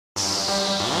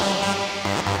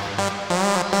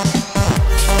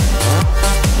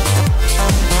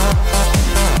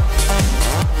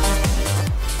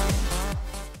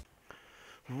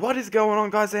is going on,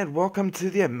 guys, and welcome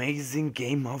to the amazing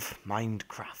game of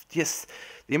Minecraft. Yes,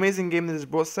 the amazing game that has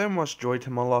brought so much joy to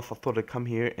my life. I thought I'd come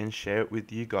here and share it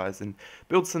with you guys and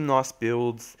build some nice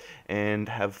builds and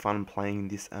have fun playing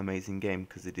this amazing game,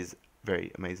 because it is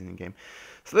very amazing in game.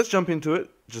 So let's jump into it.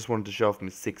 Just wanted to show off my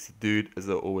sexy dude, as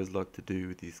I always like to do,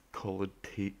 with his collared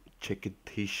checkered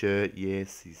t-shirt.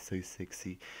 Yes, he's so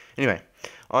sexy. Anyway,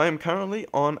 I am currently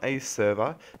on a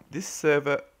server. This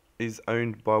server is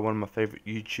owned by one of my favorite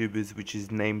YouTubers, which is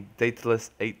named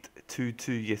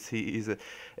Dataless822. Yes, he is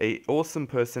a awesome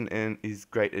person and is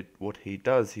great at what he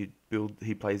does. He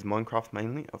plays Minecraft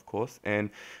mainly, of course,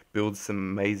 and builds some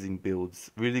amazing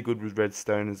builds. Really good with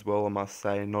redstone as well, I must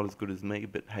say. Not as good as me,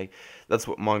 but hey, that's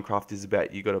what Minecraft is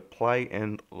about. You got to play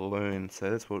and learn. So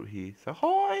that's what he. So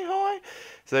hi.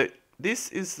 So this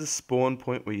is the spawn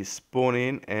point where you spawn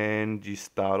in and you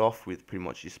start off with. Pretty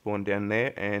much you spawn down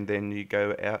there and then you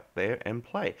go out there and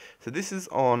play. So this is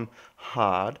on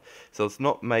hard, so it's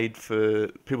not made for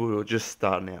people who are just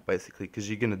starting out, basically, because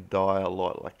you're gonna die a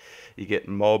lot. Like, you get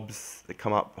mobs that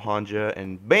come up behind you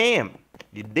and BAM!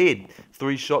 You're dead.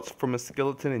 3 shots from a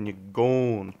skeleton and you're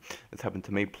gone. It's happened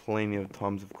to me plenty of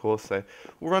times, of course. So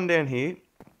we'll run down here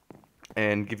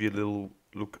and give you a little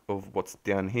look of what's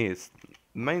down here.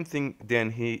 The main thing down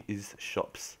here is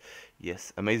shops.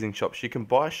 Yes, amazing shops. You can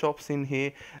buy shops in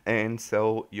here and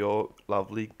sell your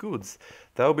lovely goods.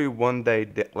 There'll be one day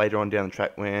later on down the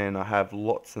track when I have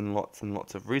lots and lots and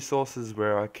lots of resources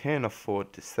where I can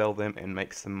afford to sell them and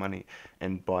make some money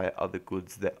and buy other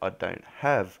goods that I don't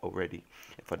have already,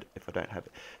 if I don't have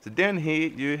it. So down here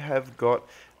you have got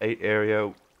an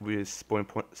area with spawn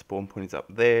point is up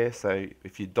there. So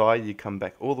if you die, you come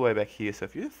back all the way back here. So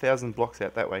if you're 1,000 blocks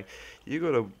out that way, you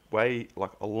got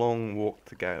a long walk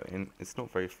to go, and it's not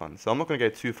very fun. So I'm not going to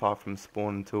go too far from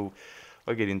spawn until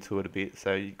I get into it a bit.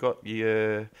 So you got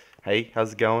your hey,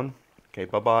 how's it going? Okay,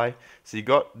 bye. So you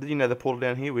got the nether portal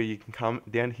down here where you can come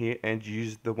down here and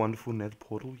use the wonderful nether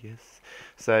portal. Yes,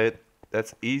 so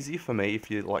that's easy for me.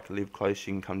 If you like live close,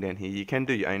 you can come down here. You can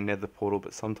do your own nether portal,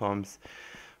 but sometimes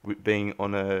with being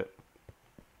on a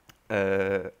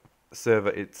server,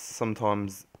 it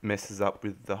sometimes messes up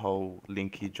with the whole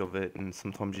linkage of it, and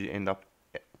sometimes you end up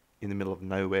in the middle of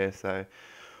nowhere. So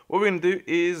what we're going to do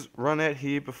is run out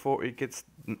here before it gets...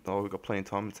 Oh, we've got plenty of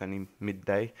time, it's only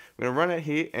midday. We're going to run out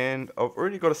here, and I've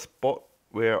already got a spot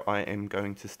where I am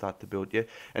going to start to build. Yeah,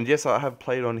 and yes, I have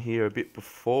played on here a bit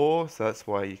before, so that's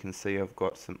why you can see I've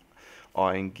got some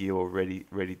iron gear already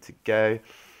ready to go.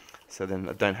 So then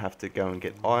I don't have to go and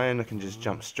get iron. I can just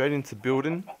jump straight into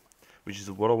building, which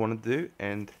is what I want to do,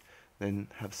 and then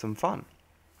have some fun.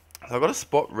 So I got a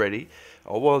spot ready.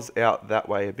 I was out that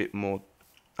way a bit more,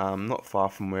 not far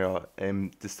from where I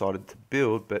am decided to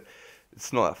build, but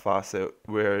it's not that far. So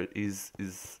where it is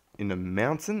in a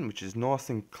mountain, which is nice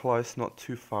and close, not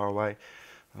too far away.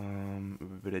 We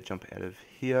better jump out of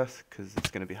here because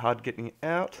it's going to be hard getting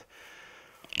out.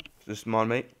 Just mind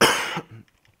me.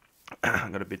 I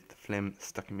got a bit of phlegm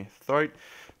stuck in my throat.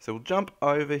 So we'll jump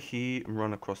over here and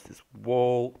run across this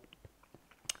wall,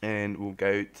 and we'll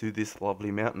go to this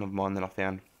lovely mountain of mine that I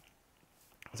found.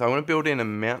 So I want to build in a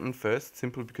mountain first,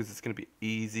 simply because it's going to be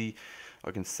easy.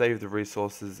 I can save the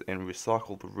resources and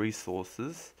recycle the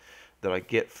resources that I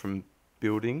get from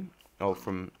building, or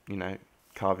from, you know,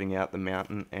 carving out the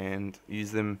mountain, and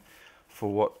use them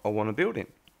for what I want to build in.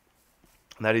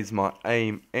 That is my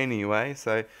aim anyway.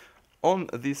 So on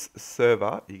this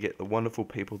server, you get the wonderful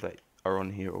people that are on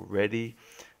here already,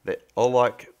 that I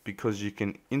like because you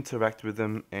can interact with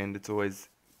them, and it's always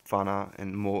funner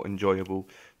and more enjoyable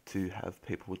to have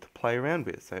people to play around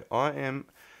with. So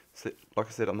like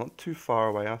I said, I'm not too far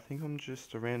away. I think I'm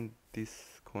just around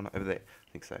this corner over there.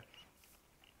 I think so.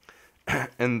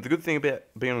 And the good thing about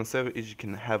being on a server is you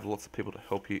can have lots of people to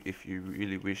help you if you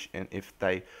really wish, and if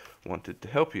they wanted to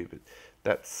help you. But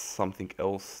that's something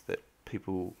else that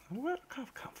people... Well, I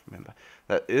can't remember.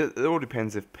 It all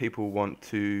depends if people want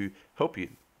to help you.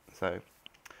 So,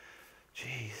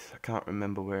 jeez, I can't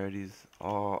remember where it is.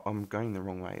 Oh, I'm going the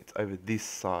wrong way. It's over this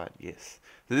side, yes.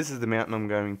 So this is the mountain I'm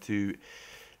going to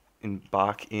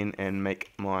embark in and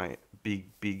make my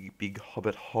big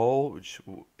hobbit hole, which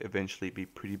will eventually be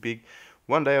pretty big.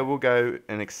 One day I will go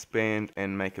and expand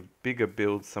and make a bigger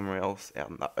build somewhere else out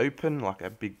in the open, like a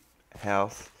big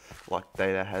house like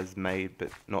Data has made,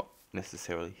 but not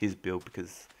necessarily his build,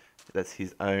 because that's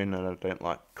his own and I don't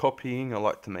like copying. I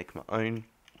like to make my own.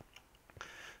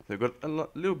 So I've got a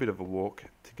little bit of a walk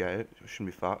to go. It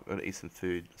shouldn't be far. I've got to eat some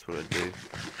food. That's what I do.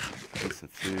 Eat some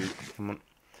food. Come on.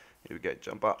 Here we go.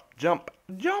 Jump up. Jump.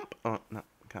 Oh, no.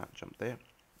 Can't jump there.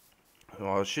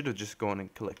 Oh, I should have just gone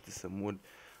and collected some wood.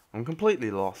 I'm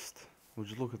completely lost. Would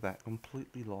you look at that?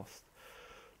 Completely lost.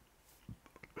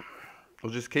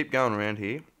 We'll just keep going around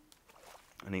here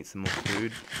and eat some more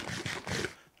food.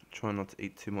 Try not to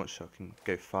eat too much so I can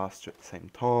go faster at the same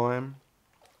time.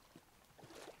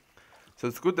 So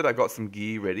it's good that I got some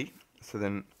gear ready, so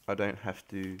then I don't have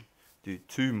to do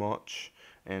too much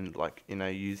and, like, you know,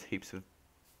 use heaps of,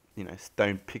 you know,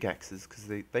 stone pickaxes, because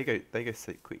they go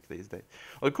so quick these days.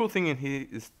 Well, the cool thing in here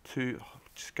is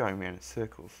just going around in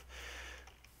circles.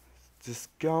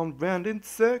 Just going round in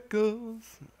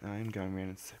circles. I am going round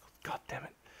in circles. God damn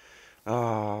it.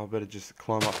 I better just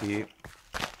climb up here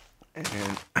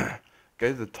and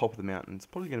go to the top of the mountain. It's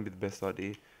probably going to be the best idea.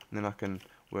 And then I can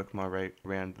work my way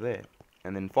around there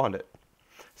and then find it.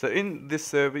 So in this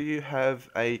server, you have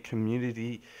a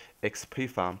community XP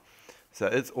farm. So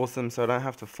it's awesome. So I don't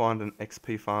have to find an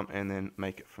XP farm and then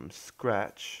make it from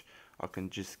scratch. I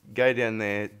can just go down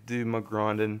there, do my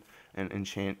grinding, and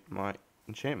enchant my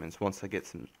enchantments once I get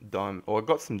some diamond. Or I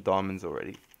got some diamonds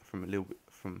already from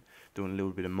doing a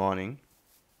little bit of mining.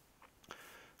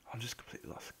 I'm just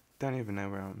completely lost. Don't even know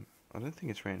where I'm. I don't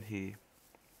think it's around here.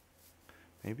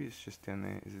 Maybe it's just down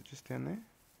there. Is it just down there?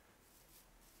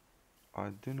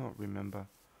 I do not remember.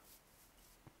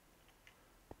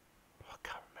 I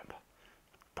can't remember.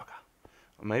 Bugger.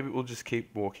 Or maybe we'll just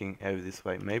keep walking over this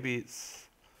way. Maybe it's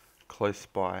close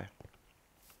by.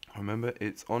 I remember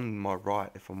it's on my right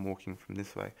if I'm walking from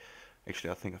this way. Actually,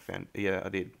 I think I found. Yeah, I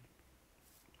did.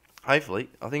 Hopefully,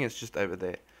 I think it's just over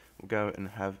there. We'll go and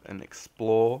have an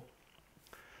explore.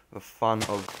 The fun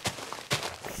of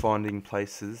finding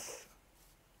places.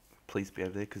 Please be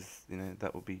over there, because, you know,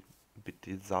 that will be a bit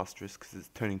disastrous because it's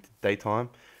turning to daytime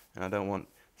and I don't want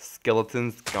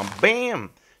skeletons to come BAM!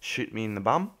 Shoot me in the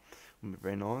bum. Would be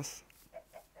very nice.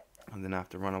 And then I have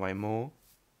to run away more.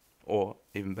 Or,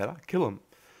 even better, kill them.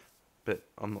 But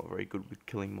I'm not very good with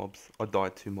killing mobs. I die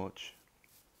too much.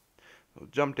 I'll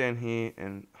jump down here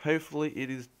and hopefully it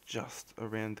is just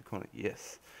around the corner.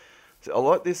 Yes. So I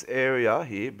like this area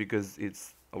here because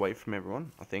it's away from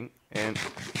everyone, I think. And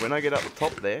when I get up the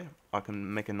top there, I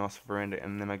can make a nice veranda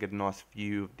and then I get a nice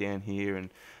view of down here and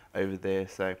over there.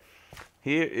 So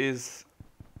here is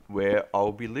where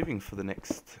I'll be living for the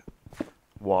next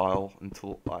while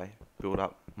until I build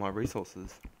up my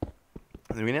resources.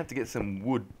 And we're going to have to get some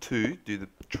wood too, do the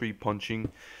tree punching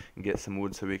and get some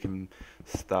wood so we can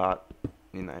start,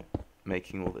 you know,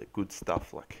 making all the good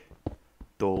stuff like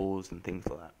doors and things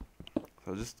like that.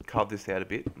 So I'll just carve this out a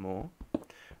bit more.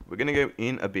 We're going to go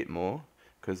in a bit more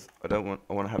because I want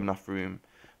to have enough room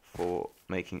for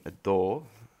making a door,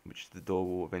 which the door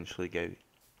will eventually go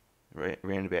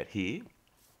around about here.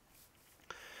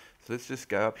 So let's just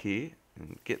go up here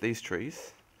and get these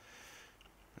trees,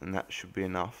 and that should be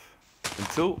enough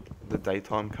until the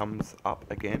daytime comes up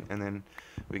again, and then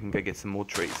we can go get some more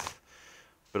trees.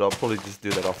 But I'll probably just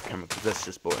do that off camera because that's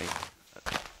just boring.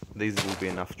 These will be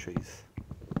enough trees.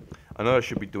 I know I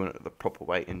should be doing it the proper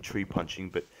way in tree punching,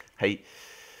 but hey,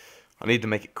 I need to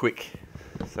make it quick.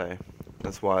 So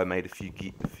that's why I made a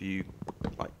few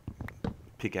like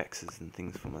pickaxes and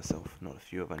things for myself. Not a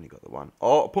few. I've only got the one.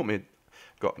 Oh,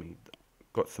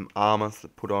 got some armor to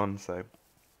put on. So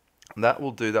that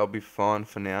will do. That'll be fine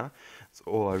for now. That's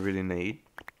all I really need.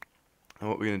 And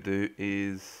what we're going to do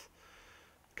is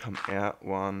come out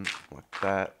one like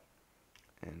that.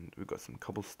 And we've got some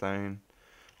cobblestone.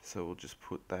 So we'll just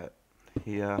put that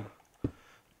here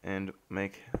and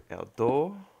make our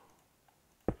door.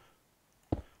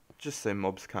 Just so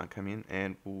mobs can't come in,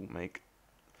 and we'll make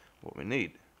what we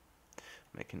need.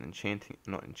 Make an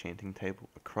not enchanting table,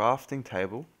 a crafting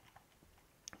table.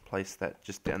 Place that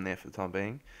just down there for the time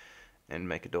being. And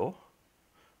make a door.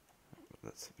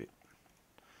 That's a bit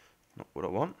not what I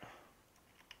want.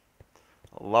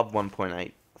 I love 1.8.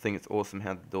 I think it's awesome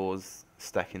how the doors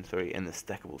stack in 3 and the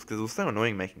stackables, because it was so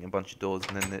annoying making a bunch of doors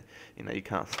and then you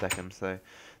can't stack them. So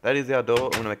that is our door. I'm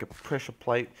going to make a pressure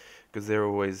plate because they're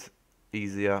always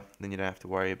easier. Then you don't have to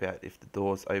worry about if the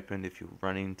door's opened, if you're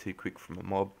running too quick from a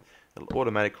mob. It'll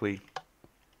automatically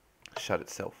shut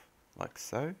itself like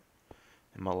so.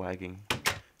 Am I lagging?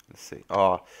 Let's see.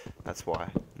 Oh, that's why.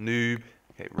 Noob.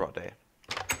 Okay, right there.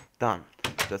 Done.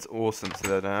 That's awesome. So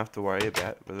that I don't have to worry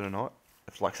about whether or not,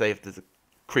 if there's a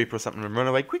creeper or something, and run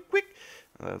away, quick.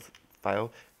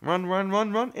 Fail.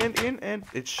 Run, and in, and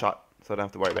it's shut. So I don't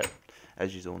have to worry about it,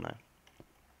 as you all know.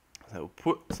 So we'll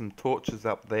put some torches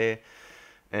up there.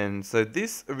 And so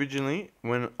this originally,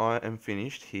 when I am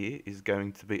finished here, is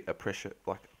going to be a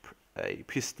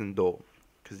piston door.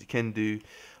 because you can do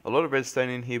a lot of redstone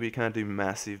in here, but you can't do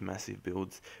massive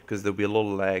builds because there'll be a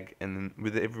lot of lag. And then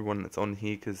with everyone that's on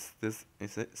here, because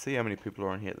see how many people are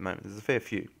on here at the moment. There's a fair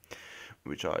few,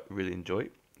 which I really enjoy.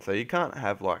 So you can't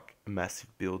have like a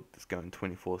massive build that's going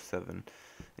 24/7,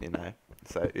 you know.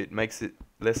 So it makes it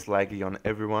less laggy on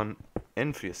everyone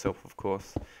and for yourself, of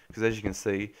course. Because as you can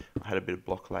see, I had a bit of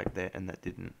block lag there, and that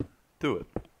didn't do it.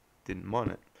 Didn't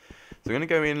mind it. So I'm going to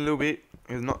go in a little bit.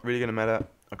 It's not really going to matter.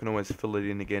 I can always fill it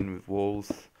in again with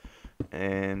walls.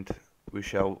 And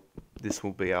this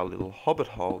will be our little hobbit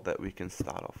hole that we can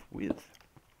start off with.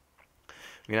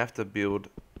 We're going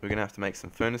to have to make some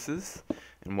furnaces.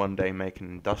 And one day make an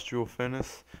industrial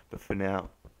furnace. But for now,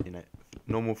 you know,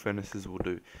 normal furnaces will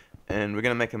do. And we're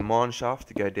going to make a mine shaft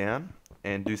to go down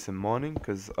and do some mining,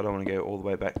 because I don't want to go all the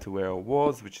way back to where I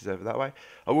was, which is over that way.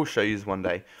 I will show you one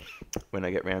day when I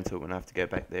get round to it, when I have to go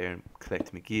back there and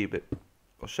collect my gear, but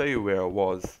I'll show you where I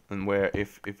was, and where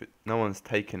if no one's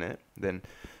taken it, then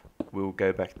we'll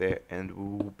go back there and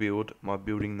we'll build my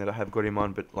building that I have got in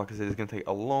mind. But like I said, it's going to take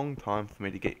a long time for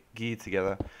me to get gear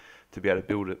together to be able to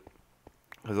build it,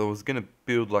 because I was going to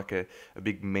build like a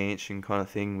big mansion kind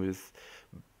of thing with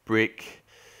brick.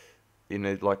 You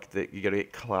know, like that, you got to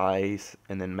get clays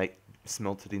and then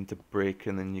smelt it into brick,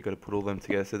 and then you got to put all them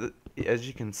together. So that, as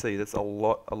you can see, that's a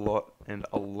lot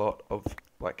of,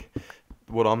 like,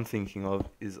 what I'm thinking of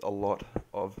is a lot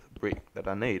of brick that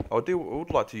I need. I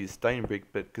would like to use stone brick,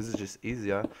 but because it's just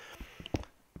easier.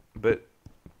 But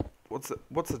what's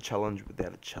the challenge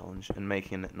without a challenge, and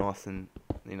making it nice and,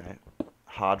 you know,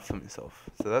 hard for myself.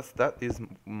 So that is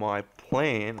my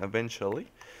plan eventually.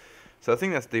 So I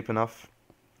think that's deep enough.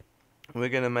 We're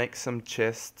going to make some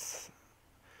chests.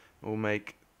 We'll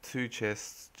make 2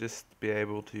 chests just to be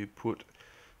able to put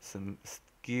some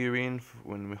gear in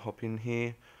when we hop in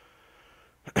here.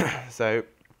 So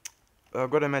I've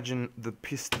got to imagine the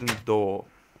piston door.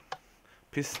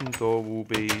 Piston door will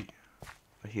be...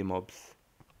 I hear mobs.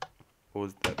 Or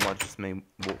that might just me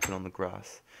walking on the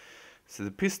grass. So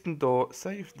the piston door...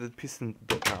 Say if the piston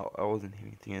door... No, I wasn't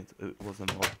hearing anything. It was a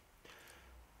mob.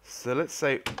 So let's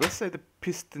say the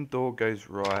piston door goes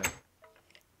right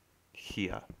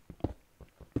here.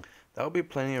 That'll be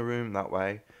plenty of room that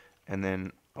way, and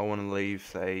then I want to leave,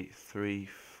 say, 3,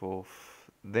 4,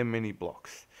 them many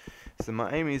blocks. So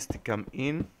my aim is to come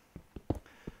in.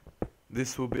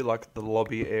 This will be like the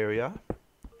lobby area.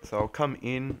 So I'll come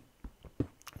in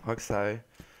like so,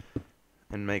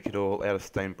 and make it all out of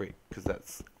stone brick, because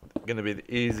that's going to be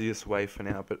the easiest way for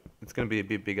now, but it's going to be a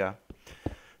bit bigger.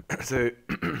 So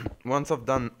once I've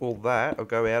done all that, I'll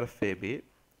go out a fair bit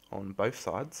on both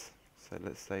sides. So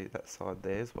let's say that side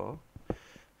there as well.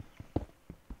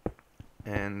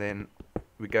 And then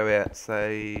we go out,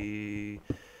 say,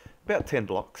 about 10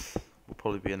 blocks will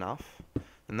probably be enough.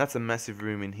 And that's a massive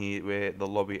room in here where the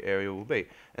lobby area will be.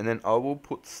 And then I will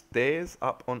put stairs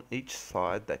up on each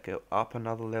side that go up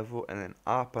another level and then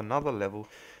up another level.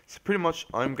 So pretty much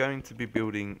I'm going to be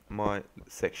building my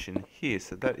section here.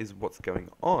 So that is what's going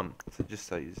on. So just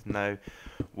so you know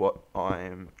what I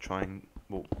am trying,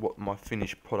 well, what my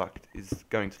finished product is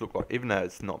going to look like. Even though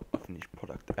it's not a finished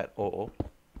product at all,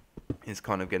 it's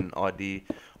kind of get an idea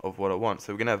of what I want.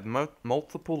 So we're going to have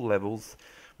multiple levels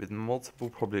with multiple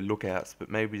probably lookouts, but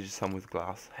maybe just some with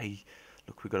glass. Hey,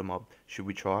 look, we got a mob. Should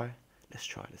we try? Let's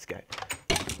try. Let's go.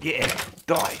 Yeah,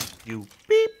 die, you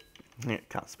beep. Yeah,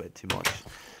 can't spread too much.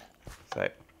 So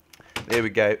there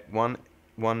we go. One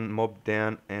mob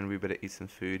down, and we better eat some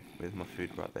food. Where's my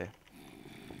food? Right there.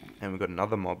 And we've got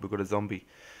another mob. We've got a zombie.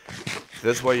 So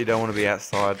that's why you don't want to be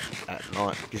outside at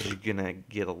night, because you're gonna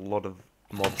get a lot of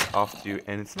mobs after you,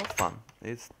 and it's not fun.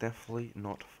 It's definitely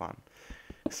not fun.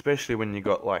 Especially when you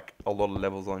got like a lot of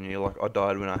levels on you. Like I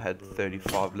died when I had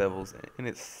 35 levels, and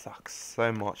it sucks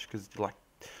so much, because you're like,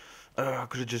 oh, I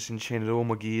could have just enchanted all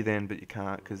my gear then, but you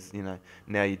can't, because, you know,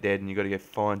 now you're dead and you got to go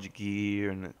find your gear,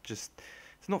 and it's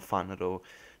not fun at all.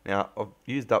 Now I've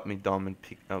used up my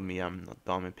not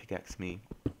diamond pickaxe, me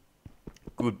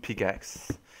good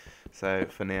pickaxe. So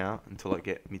for now, until I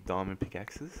get me diamond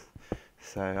pickaxes.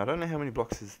 So I don't know how many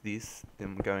blocks is this.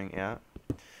 Then going out.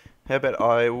 How about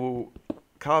I will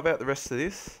carve out the rest of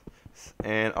this,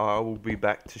 and I will be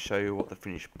back to show you what the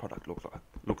finished product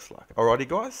looks like. Alrighty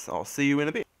guys, I'll see you in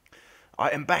a bit. I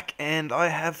am back and I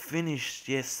have finished.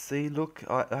 Yes, see, look,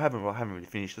 I haven't really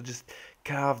finished. I just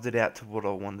carved it out to what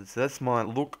I wanted. So that's my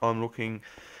look I'm looking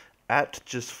at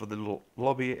just for the little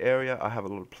lobby area. I have a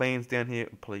lot of plans down here.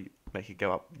 I'll probably make it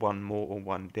go up one more or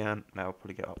one down. Now I'll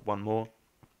probably go up one more.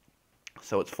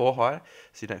 So it's 4 high,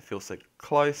 so you don't feel so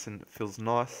close and it feels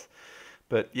nice.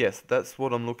 But yes, that's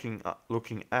what I'm looking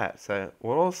at. So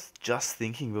what I was just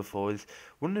thinking before is,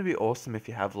 wouldn't it be awesome if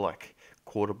you have like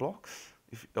quarter blocks,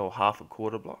 if or half a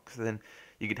quarter block? So then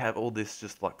you could have all this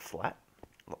just like flat,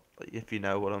 if you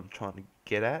know what I'm trying to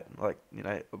get at. Like,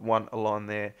 a line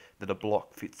there that a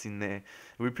block fits in there. It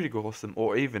would be pretty awesome.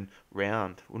 Or even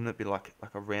round. Wouldn't it be like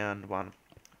a round one?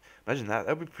 Imagine that.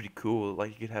 That would be pretty cool.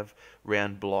 Like you could have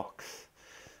round blocks.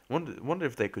 Wonder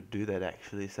if they could do that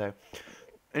actually. So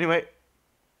anyway,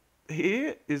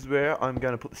 here is where I'm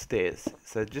going to put the stairs.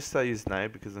 So just so you know,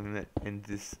 because I'm going to end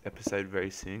this episode very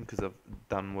soon, because I've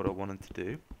done what I wanted to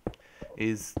do,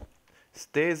 is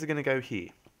stairs are going to go here.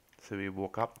 So we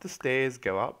walk up the stairs,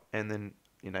 go up, and then,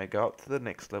 go up to the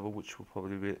next level, which will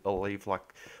probably be, I'll leave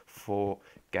like 4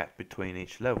 gap between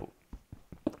each level.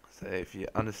 So if you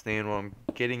understand what I'm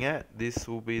getting at, this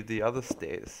will be the other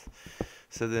stairs.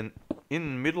 So then in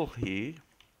the middle here,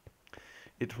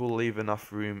 it will leave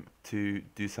enough room to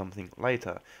do something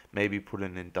later. Maybe put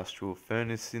an industrial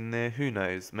furnace in there, who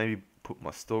knows, maybe put my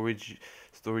storage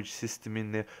system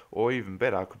in there, or even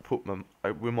better, I could put my,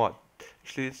 we might,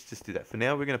 actually let's just do that. For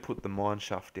now we're going to put the mine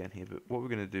shaft down here, but what we're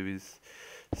going to do is,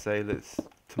 say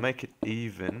to make it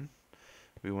even,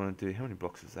 we want to do, how many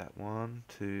blocks is that? 1,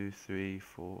 2, 3,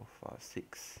 4, 5,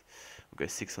 6. We'll go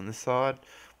 6 on this side.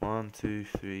 1, 2,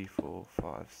 3, 4,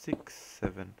 5, 6,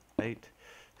 7, 8.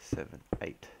 7,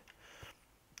 8.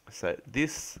 So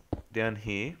this down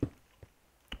here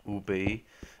will be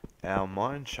our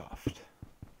mine shaft.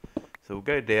 So we'll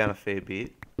go down a fair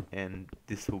bit, and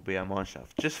this will be our mine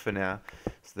shaft just for now,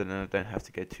 so that I don't have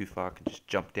to go too far. I can just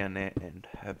jump down there and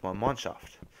have my mine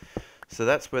shaft. So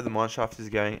that's where the mine shaft is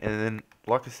going, and then,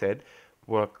 like I said,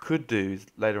 what I could do is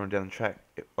later on down the track,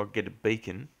 I'll get a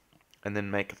beacon, and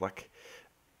then make like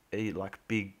a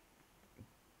big,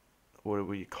 what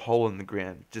would you hole in the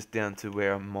ground, just down to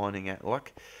where I'm mining at.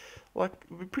 Like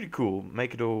it'd be pretty cool.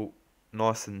 Make it all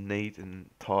nice and neat and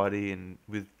tidy, and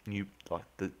with new, like,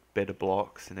 the better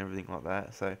blocks and everything like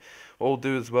that. So what we'll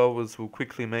do as well is we'll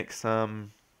quickly make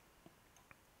some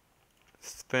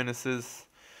furnaces,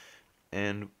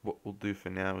 and what we'll do for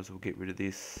now is we'll get rid of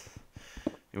this.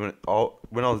 When I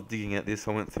was digging at this,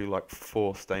 I went through like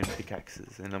 4 stone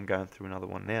pickaxes, and I'm going through another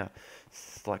one now.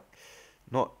 It's like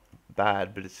not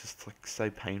bad, but it's just like so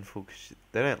painful because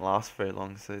they don't last very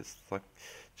long, so it's like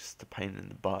just a pain in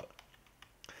the butt.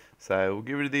 So we'll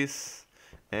get rid of this,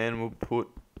 and we'll put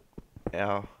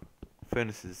our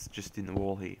furnaces just in the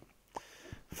wall here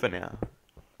for now,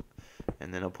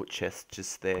 and then I'll put chests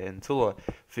just there until I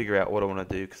figure out what I want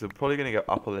to do, because we're probably going to go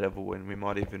up a level, and we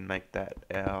might even make that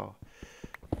our,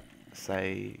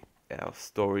 say, our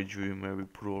storage room where we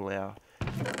put all our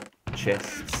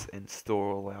chests and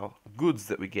store all our goods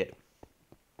that we get.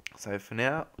 So for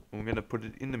now, we're going to put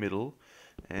it in the middle,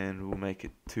 and we'll make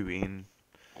it 2 in,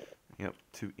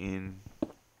 2 in,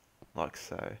 like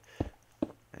so,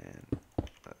 and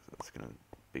that's going to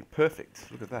be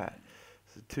perfect. Look at that.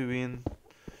 So 2 in,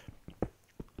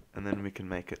 and then we can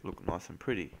make it look nice and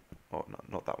pretty. Oh, no,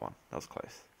 not that one. That was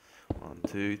close. 1,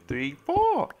 2, 3,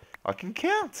 4. I can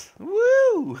count.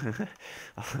 Woo!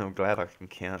 I'm glad I can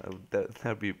count.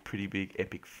 That'd be a pretty big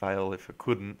epic fail if I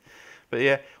couldn't. But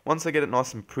yeah, once I get it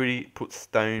nice and pretty, put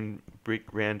stone brick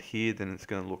round here, then it's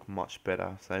going to look much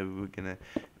better. So we're going to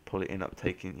probably end up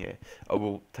taking, I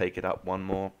will take it up 1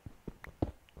 more,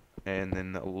 and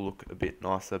then it will look a bit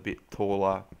nicer, a bit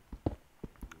taller,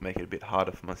 make it a bit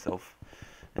harder for myself,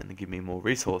 and give me more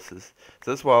resources.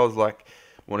 So that's why I was like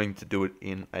wanting to do it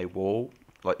in a wall,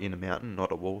 like in a mountain,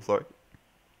 not a wall, sorry.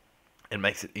 It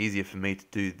makes it easier for me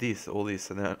to do all this,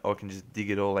 and then I can just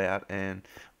dig it all out, and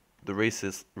the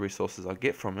resources I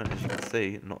get from it, as you can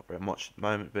see, not very much at the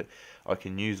moment, but I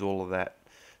can use all of that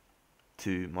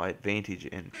to my advantage,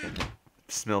 and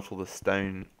smelt all the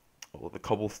stone or the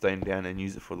cobblestone down and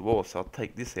use it for the wall. So I'll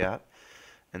take this out,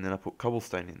 and then I put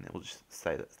cobblestone in there. We'll just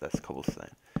say that's cobblestone,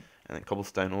 and then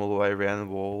cobblestone all the way around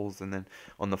the walls, and then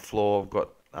on the floor I've got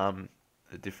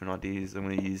different ideas. I'm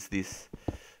going to use this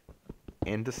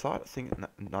andesite, I think,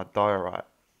 no, diorite.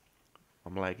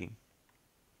 I'm lagging.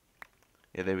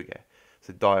 Yeah, there we go.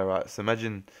 So diorite. So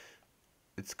imagine,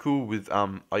 it's cool with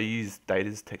I use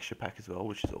Data's texture pack as well,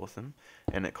 which is awesome,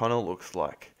 and it kind of looks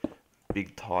like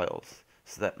big tiles.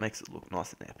 So that makes it look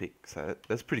nice and epic. So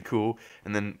that's pretty cool.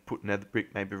 And then put nether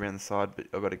brick maybe around the side, but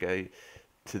I've got to go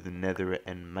to the nether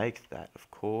and make that,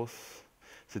 of course.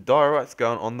 So diorite's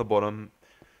going on the bottom,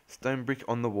 stone brick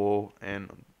on the wall, and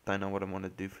don't know what I want to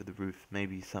do for the roof.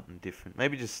 Maybe something different.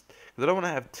 Maybe just, because I don't want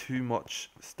to have too much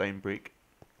stone brick.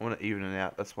 I want to even it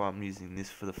out. That's why I'm using this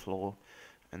for the floor,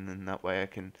 and then that way I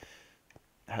can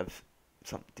have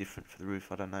something different for the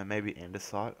roof. I don't know, maybe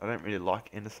andesite. I don't really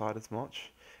like andesite as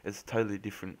much. It's a totally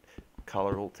different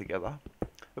colour altogether.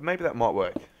 But maybe that might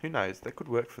work. Who knows? That could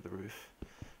work for the roof.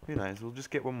 Who knows? We'll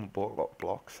just get one more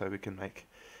block so we can make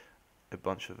a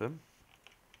bunch of them.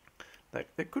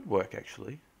 That could work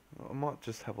actually. I might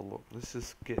just have a look. Let's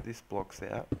just get these blocks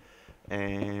out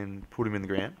and put them in the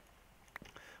ground.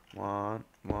 One.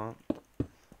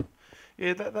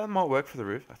 Yeah, that might work for the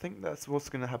roof. I think that's what's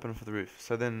going to happen for the roof.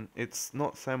 So then it's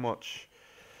not so much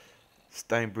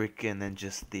stone brick and then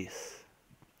just this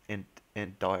and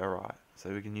diorite. So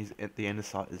we can use the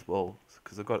andesite as well,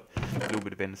 because I've got a little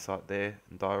bit of andesite there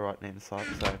and diorite and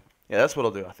andesite. So yeah, that's what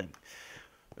I'll do. I think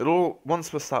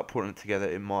once we start putting it together,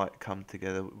 it might come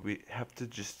together. We have to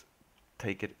just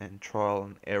take it and trial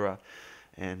and error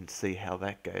and see how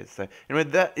that goes. So anyway,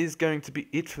 that is going to be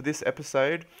it for this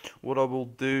episode. What I will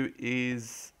do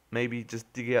is maybe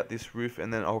just dig out this roof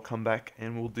and then I'll come back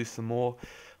and we'll do some more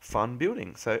fun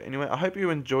building. So anyway, I hope you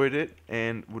enjoyed it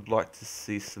and would like to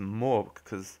see some more,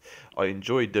 because I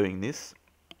enjoy doing this.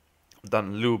 I've done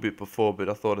a little bit before, but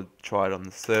I thought I'd try it on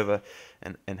the server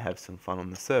and have some fun on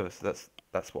the server. So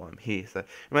that's why I'm here. So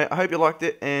anyway, I hope you liked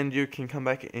it and you can come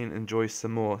back and enjoy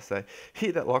some more. So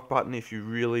hit that like button if you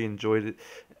really enjoyed it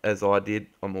as I did.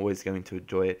 I'm always going to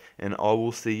enjoy it. And I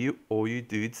will see you, all you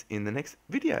dudes, in the next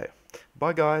video.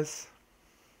 Bye guys.